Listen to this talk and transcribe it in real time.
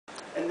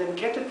then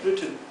get it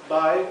written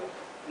by,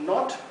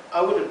 not,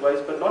 I would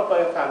advise, but not by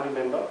a family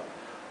member,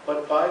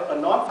 but by a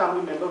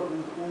non-family member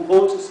who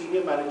holds a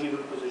senior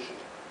managerial position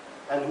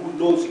and who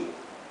knows you.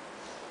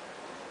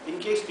 In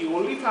case the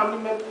only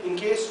family member, in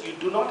case you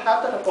do not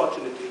have that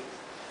opportunity,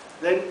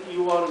 then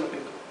you are in a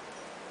pickle.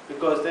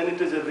 Because then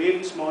it is a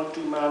really small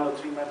 2-man or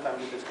 3-man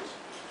family business.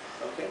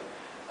 Okay.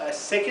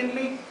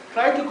 Secondly,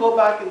 try to go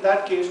back in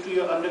that case to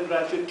your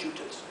undergraduate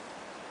tutors.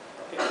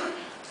 Okay.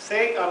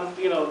 Say,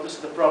 this is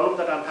the problem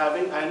that I'm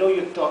having. I know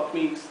you taught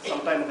me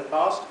sometime in the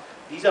past.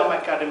 These are my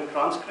academic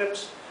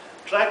transcripts.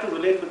 Try to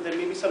relate with them,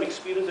 maybe some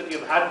experience that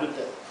you've had with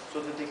them, so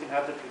that they can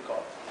have that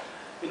recall.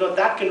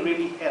 That can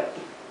really help.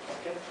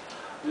 Okay.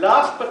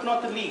 Last but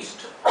not the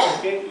least,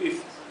 okay,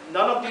 if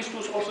none of these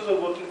two sources are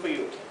working for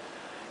you,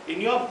 in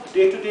your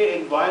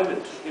day-to-day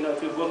environment,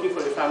 if you're working for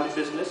a family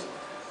business,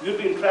 you'll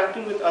be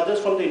interacting with others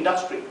from the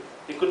industry.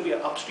 It could be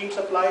your upstream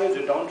suppliers,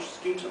 your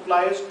downstream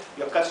suppliers,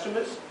 your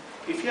customers.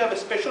 If you have a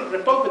special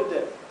rapport with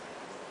them,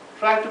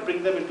 try to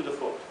bring them into the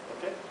fold.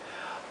 Okay?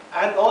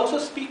 And also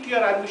speak to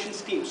your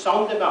admissions team,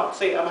 sound them out,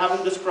 say, I'm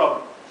having this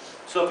problem.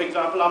 So for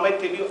example, I might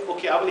tell you,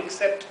 okay, I will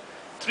accept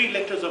 3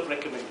 letters of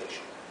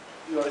recommendation.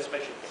 You are a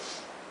special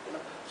case.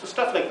 So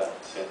stuff like that.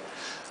 Okay?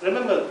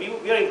 Remember,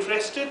 we are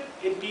interested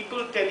in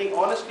people telling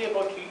honestly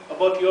about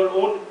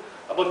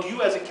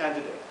you as a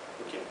candidate.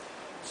 Okay?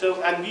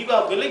 So, and we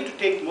are willing to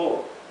take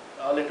more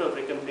letter of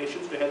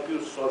recommendations to help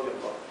you solve your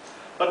problem.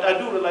 But I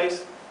do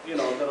realize, there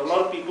are a lot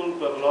of people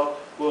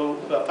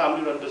who have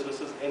family-run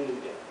businesses in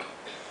India.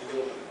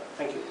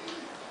 Thank you.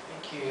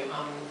 Thank you.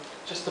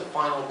 Just a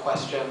final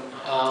question,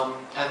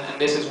 and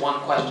this is one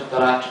question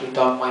that I actually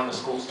don't mind the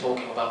schools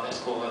talking about their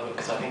school level,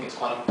 because I think it's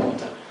quite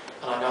important.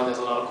 And I know there's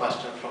a lot of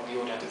questions from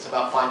the audience. It's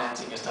about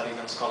financing your studies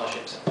and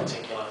scholarships in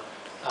particular.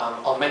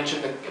 I'll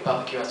mention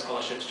about the QS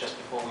scholarships just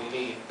before we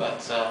leave,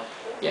 but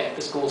yeah, if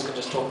the schools can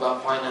just talk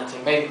about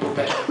financing, maybe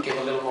Bhupesh can give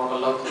a little more of a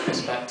local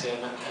perspective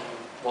and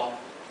what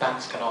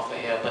banks can offer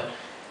here, but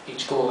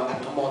each school,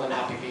 I'm more than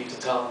happy for you to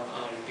tell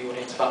the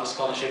audience about the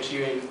scholarships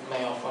you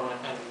may offer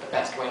and the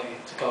best way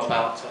to go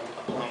about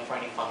applying for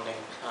any funding,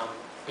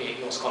 be it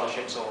your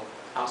scholarships or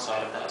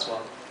outside of that as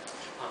well.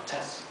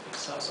 Tess, you can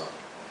start us off.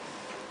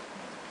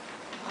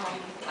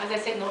 As I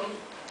said,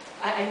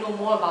 I know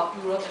more about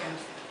Europe and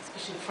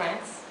especially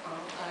France.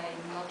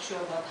 I'm not sure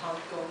about how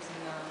it goes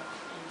in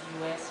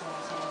the US or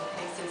some other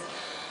places.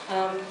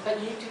 But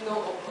you need to know,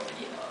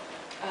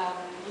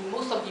 in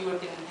most of the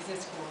European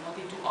business schools,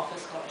 they do offer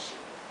scholarship.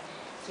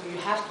 So you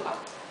have to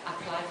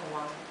apply for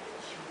one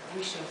if you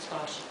wish a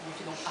scholarship. If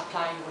you don't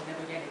apply, you will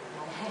never get it.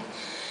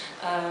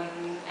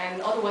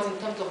 And otherwise, in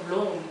terms of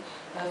loan,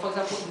 for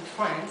example, in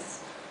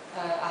France,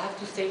 I have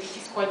to say it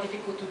is quite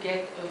difficult to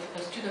get a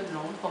student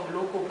loan from a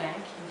local bank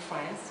in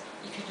France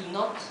if you do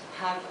not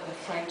have a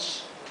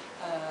French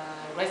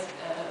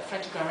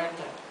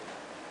guarantor,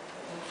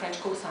 a French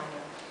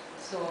co-signer.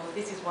 So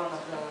this is one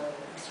of the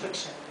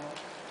restrictions.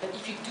 But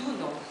if you do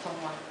know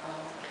someone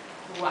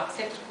who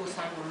accepts to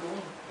co-sign a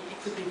loan, it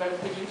could be very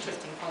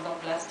interesting. For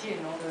example, last year,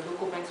 the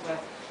local banks were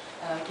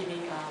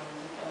giving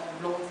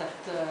loans at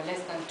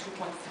less than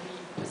 2.3%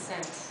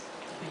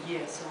 per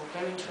year. So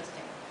very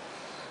interesting.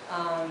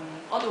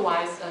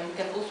 Otherwise, you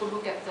can also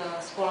look at the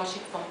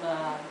scholarship from the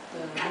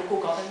local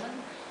government.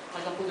 For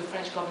example, the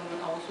French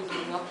government are also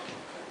giving up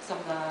some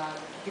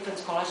different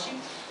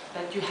scholarships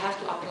that you have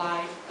to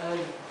apply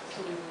early.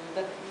 So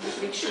that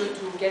make sure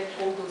to get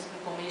all those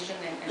information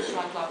and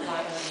try to apply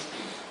early.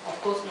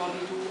 Of course,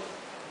 we do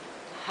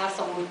have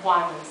some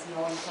requirements, in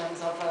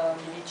terms of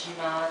maybe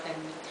GMAT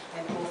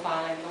and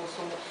profile, and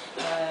also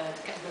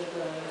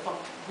from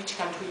which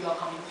country you are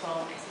coming from,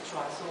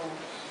 etc. So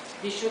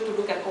be sure to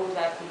look at all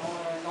that,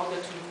 in order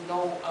to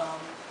know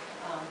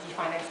the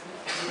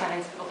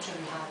financing option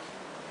you have.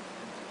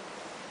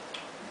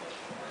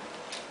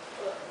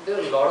 There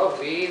are a lot of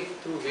ways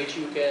through which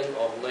you can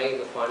organize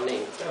the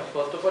funding.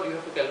 First of all, you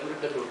have to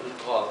calculate the total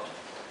cost,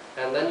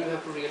 and then you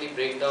have to really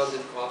break down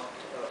this cost,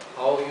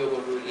 how you're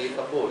going to really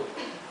support.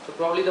 So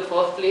probably the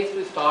first place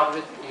to start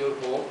with your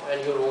home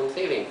and your own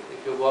savings.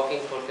 If you're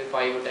working for say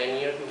 5 or 10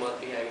 years, you must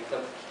be having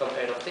some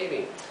kind of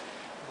savings.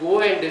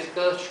 Go and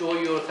discuss, show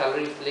your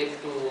salary slips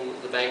to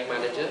the bank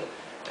manager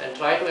and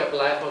try to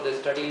apply for the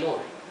study loan.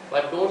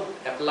 But don't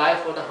apply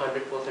for the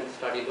 100%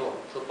 study loan.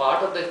 So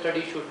part of the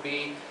study should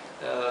be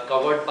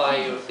covered by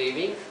your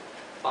savings.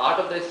 Part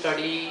of the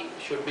study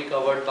should be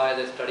covered by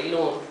the study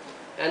loan.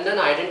 And then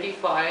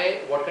identify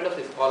what kind of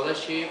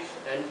scholarships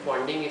and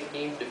funding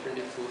schemes different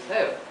schools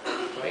have,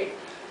 right?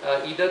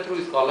 Either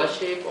through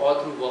scholarship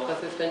or through work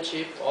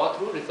assistantship or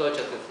through research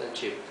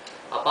assistantship.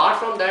 Apart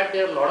from that,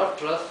 there are a lot of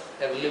trusts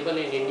available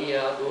in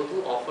India, those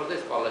who offer the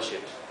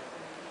scholarships,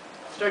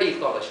 study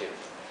scholarships.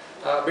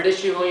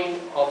 British Union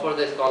offer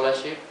the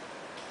scholarship.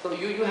 So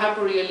you have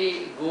to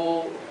really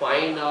go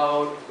find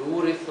out,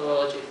 do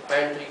research,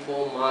 spend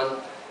 3-4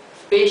 months,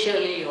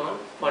 especially on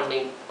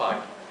funding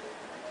part.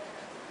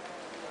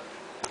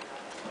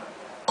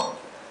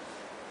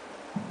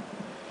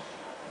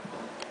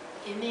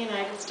 In the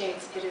United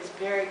States, it is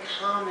very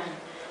common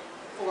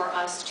for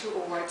us to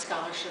award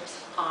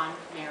scholarships on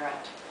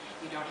merit.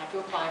 You don't have to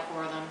apply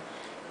for them.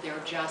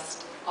 They're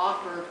just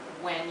offered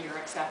when your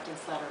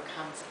acceptance letter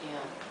comes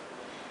in.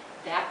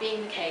 That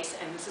being the case,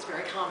 and this is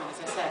very common, as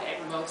I said,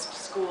 at most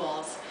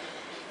schools,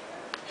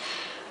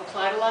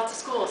 apply to lots of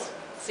schools,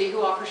 see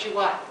who offers you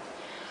what.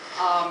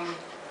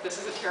 This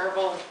is a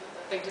terrible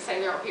thing to say.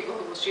 There are people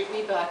who will shoot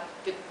me, but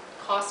the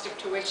cost of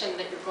tuition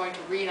that you're going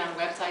to read on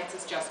websites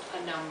is just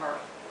a number.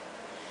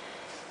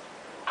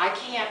 I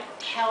can't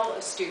tell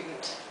a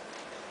student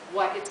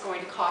what it's going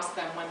to cost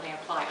them when they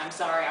apply. I'm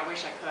sorry, I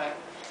wish I could.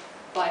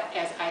 But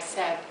as I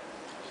said,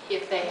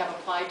 if they have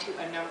applied to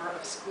a number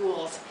of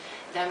schools,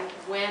 then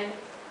when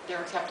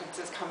their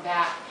acceptances come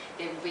back,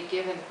 they will be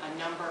given a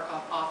number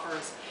of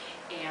offers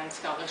and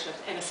scholarships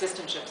and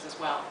assistantships as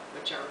well,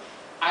 which are,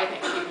 I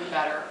think, even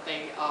better.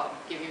 They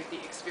give you the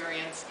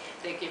experience,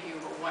 they give you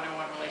a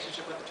one-on-one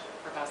relationship with the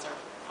professor,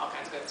 all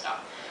kinds of good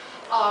stuff.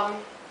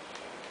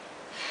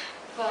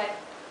 But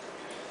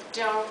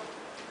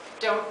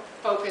don't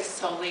focus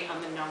solely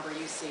on the number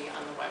you see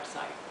on the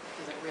website,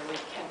 because it really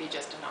can be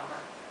just a number.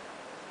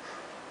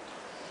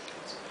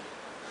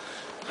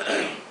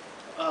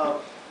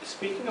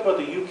 Speaking about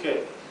the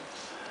UK,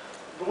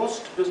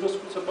 most business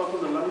schools, apart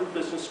from the London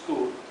Business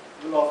School,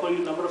 will offer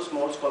you a number of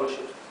small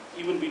scholarships.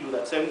 Even we do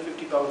that,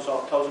 £750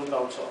 off, £1,000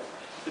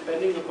 off,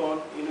 depending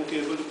upon if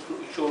you're able to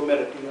show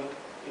merit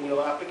in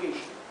your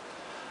application.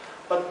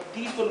 But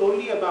these will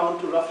only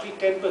amount to roughly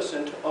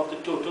 10% of the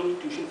total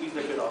tuition fees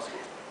that you're asking.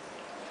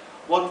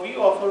 What we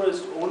offer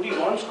is only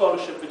one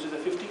scholarship, which is a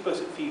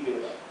 50% fee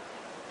waiver,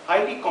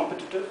 highly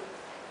competitive,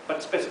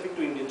 but specific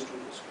to Indian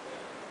students.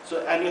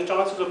 So, and your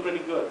chances are pretty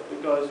good,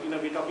 because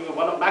we're talking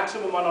of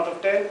maximum 1 out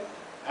of 10,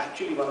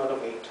 actually 1 out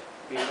of 8,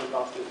 based on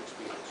last year's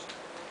experience.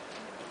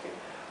 Okay.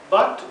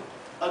 But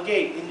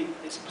again,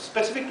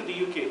 specific to the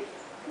UK,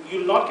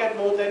 you'll not get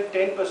more than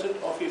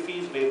 10% of your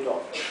fees waived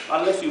off,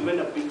 unless you win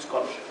a big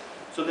scholarship.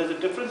 So there's a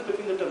difference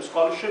between the term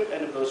scholarship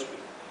and a bursary,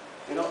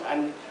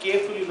 and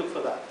carefully look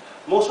for that.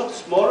 Most of the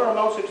smaller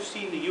amounts that you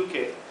see in the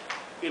UK,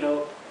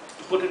 to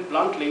put it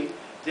bluntly,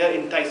 they are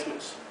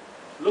enticements.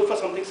 Look for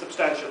something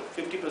substantial,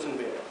 50%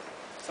 waiver,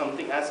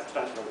 something as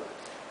substantial as that.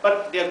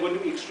 But they are going to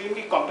be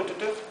extremely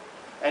competitive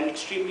and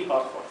extremely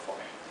hard fought for.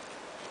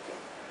 Okay.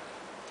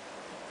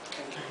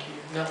 Thank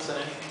you. Nelson,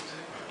 anything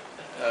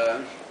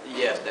to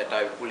Yes, that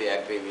I fully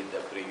agree with the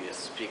previous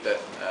speaker,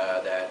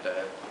 that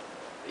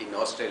in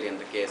Australia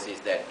the case is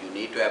that you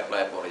need to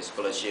apply for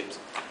scholarships.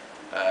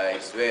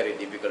 It's very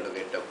difficult to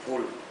get a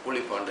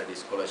fully funded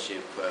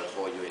scholarship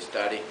for your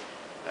study.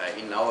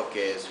 In our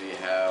case, we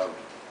have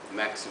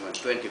maximum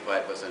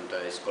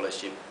 25%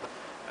 scholarship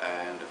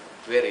and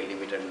very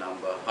limited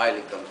number,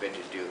 highly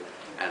competitive.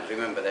 And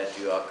remember that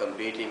you are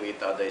competing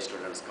with other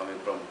students coming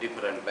from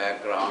different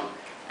background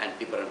and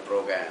different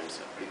programs,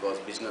 because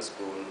business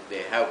school,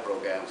 they have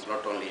programs,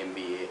 not only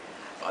MBA,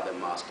 other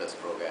master's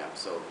programs.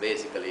 So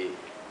basically,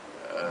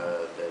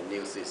 the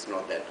news is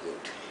not that good.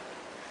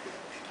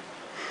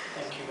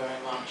 Thank you very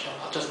much.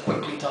 I'll just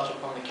quickly touch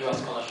upon the QS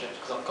scholarships,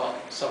 because I've got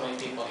so many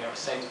people here. It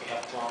says we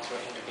have to answer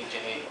it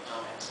individually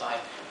inside.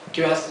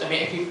 QS,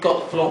 if you've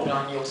got the floor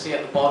plan, you'll see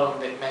at the bottom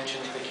that it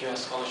mentions the QS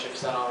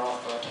scholarships that are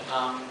offered.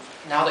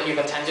 Now that you've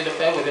attended a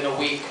fair, within a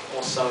week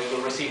or so,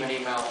 you'll receive an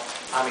email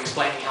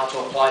explaining how to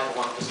apply for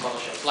one of the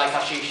scholarships. Like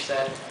Ashish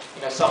said,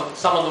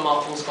 some of them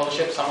are full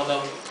scholarships, some of them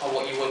are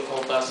what you would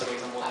call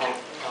bursaries and will help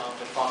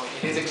with funding.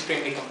 It is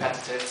extremely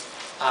competitive.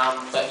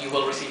 But you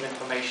will receive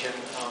information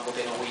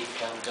within a week,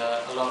 and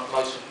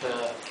most of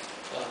the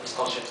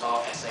scholarships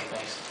are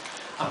essay-based.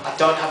 I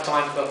don't have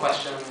time for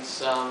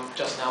questions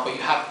just now, but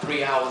you have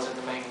 3 hours in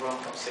the main room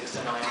from 6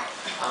 to 9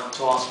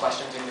 to ask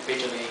questions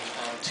individually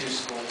to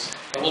schools.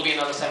 There will be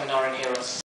another seminar in here at